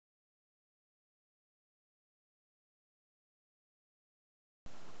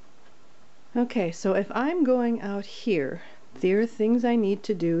Okay, so if I'm going out here, there are things I need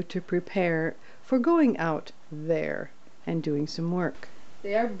to do to prepare for going out there and doing some work.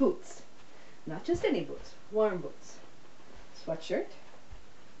 They are boots. Not just any boots, warm boots. Sweatshirt.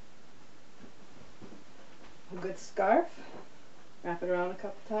 A good scarf. Wrap it around a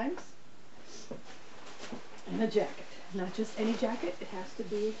couple times. And a jacket. Not just any jacket, it has to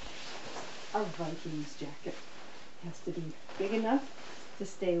be a Vikings jacket. It has to be big enough to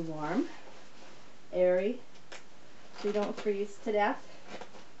stay warm, airy, so you don't freeze to death.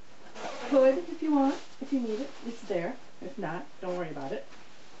 Hood if you want, if you need it, it's there. If not, don't worry about it.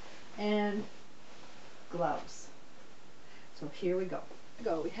 And gloves. So here we go.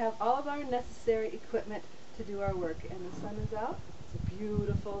 We have all of our necessary equipment to do our work, and the sun is out. It's a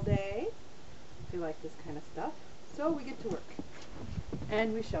beautiful day if you like this kind of stuff. So we get to work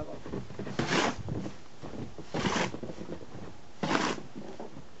and we shovel.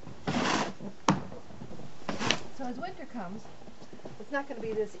 So as winter comes, it's not going to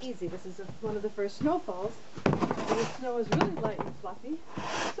be this easy. This is one of the first snowfalls. And the snow is really light and fluffy,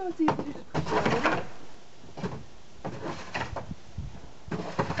 so it's easy to just push it over.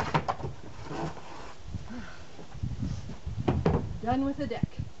 Done with the deck.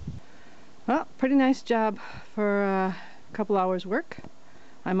 Well, pretty nice job for a couple hours work,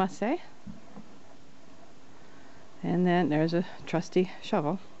 I must say. And then there's a trusty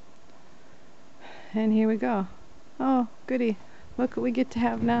shovel. And here we go. Oh, goody. Look what we get to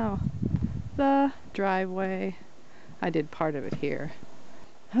have now. The driveway. I did part of it here.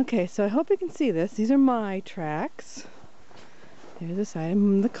 Okay, so I hope you can see this. These are my tracks. There's the side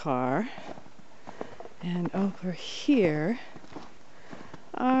of the car. And over here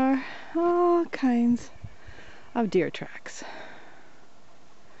are all kinds of deer tracks.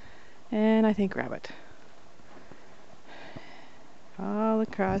 And I think rabbit. All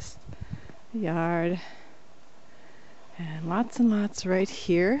across the yard. And lots right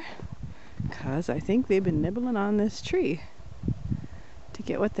here, because I think they've been nibbling on this tree to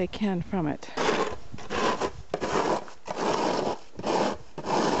get what they can from it. The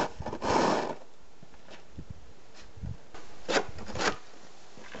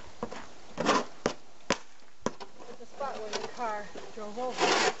spot where the car drove over.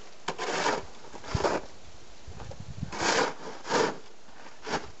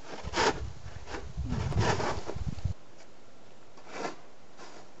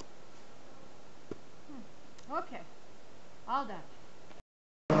 Okay, all done.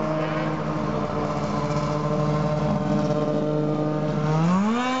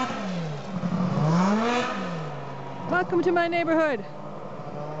 Welcome to my neighborhood.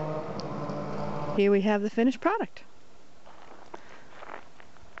 Here we have the finished product.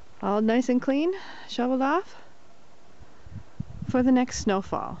 All nice and clean, shoveled off for the next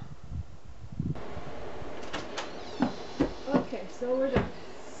snowfall. Okay, so we're done.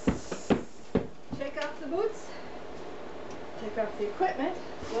 Take off the boots, take off the equipment,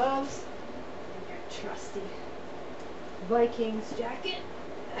 gloves, and your trusty Vikings jacket.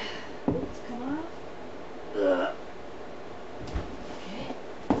 Boots come off. Ugh. Okay.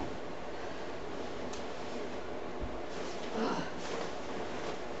 Ugh.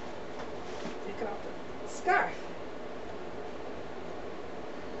 Take off the scarf.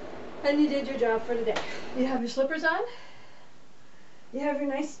 And you did your job for today. You have your slippers on. You have your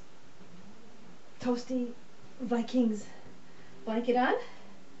nice toasty Vikings blanket on.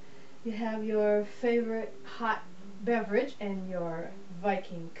 You have your favorite hot beverage and your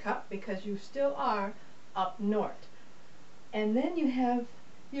Viking cup, because you still are up north. And then you have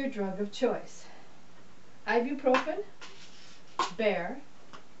your drug of choice. Ibuprofen, Bear,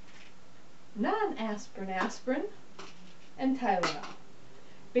 non-aspirin, and Tylenol,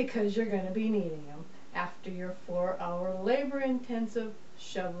 because you're going to be needing them after your 4-hour labor-intensive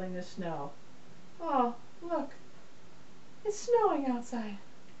shoveling the snow. Oh, look, it's snowing outside.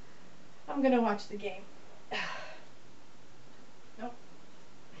 I'm going to watch the game. Nope.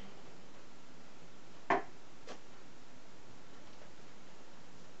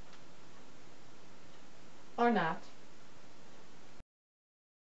 Or not.